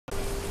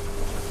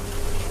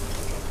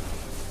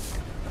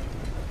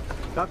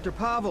Dr.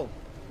 Pavel,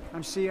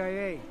 I'm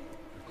CIA.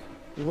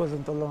 He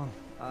wasn't alone.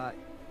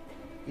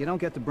 You don't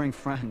get to bring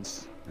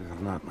friends. They're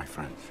not my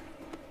friends.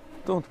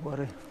 Don't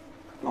worry.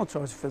 No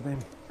charge for them.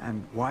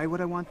 And why would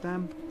I want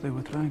them? They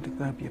were trying to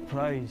grab your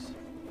prize.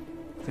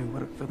 They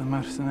work for the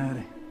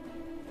mercenary.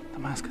 The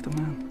Masked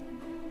Man.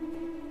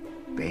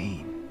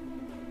 Bane.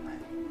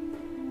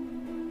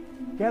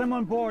 Get him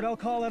on board, I'll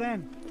call it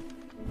in.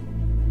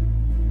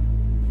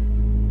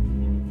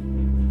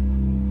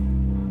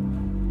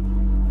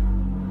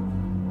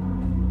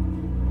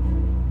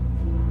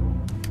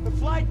 The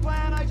flight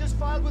plan I just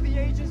filed with the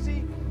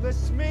agency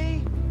lists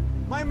me,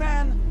 my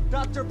man,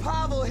 Dr.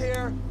 Pavel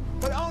here,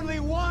 but only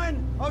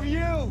one of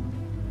you!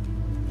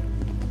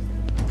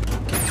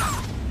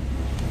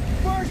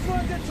 First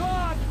one to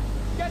talk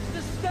gets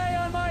to stay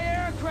on my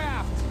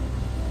aircraft!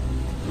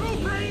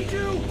 Who paid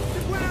you to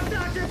grab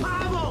Dr.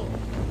 Pavel?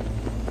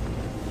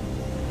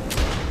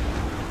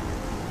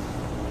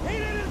 He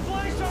didn't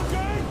fly so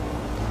good!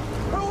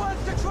 Who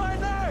wants to try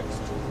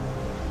next?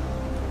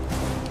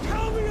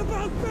 Tell me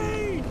about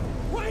Bane!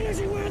 Why does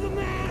he wear the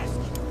mask?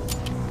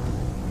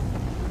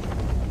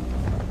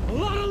 A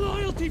lot of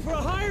loyalty for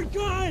a hired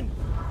gun!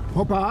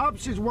 Or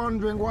perhaps he's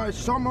wondering why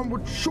someone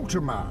would shoot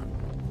a man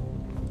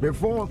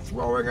before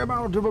throwing him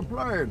out of a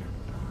plane.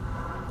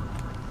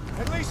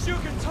 At least you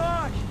can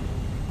talk!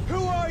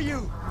 Who are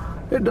you?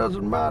 It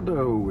doesn't matter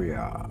who we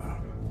are.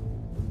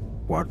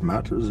 What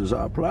matters is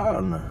our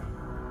plan.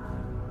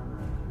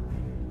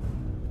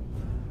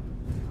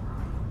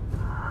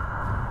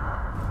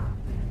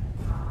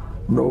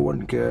 No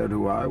one cared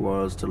who I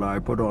was till I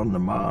put on the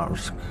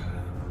mask.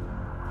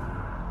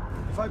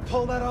 If I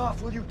pull that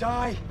off, will you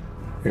die?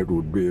 It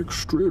would be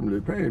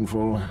extremely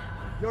painful.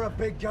 You're a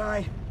big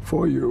guy.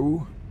 For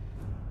you.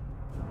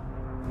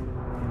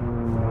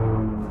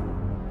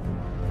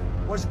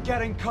 Was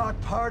getting caught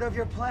part of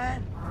your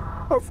plan?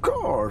 Of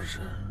course.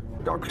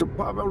 Dr.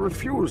 Pavel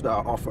refused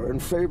our offer in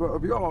favor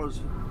of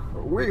yours.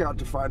 We had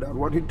to find out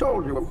what he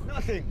told you.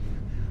 Nothing.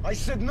 I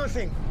said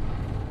nothing.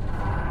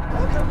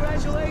 Well,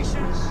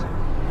 congratulations.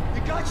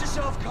 You got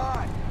yourself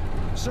caught.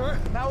 Sir,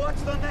 now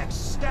what's the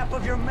next step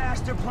of your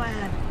master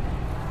plan?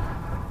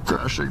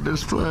 Crashing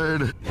this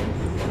plane.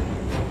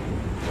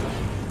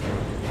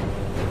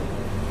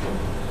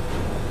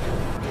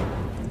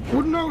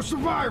 With no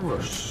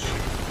survivors.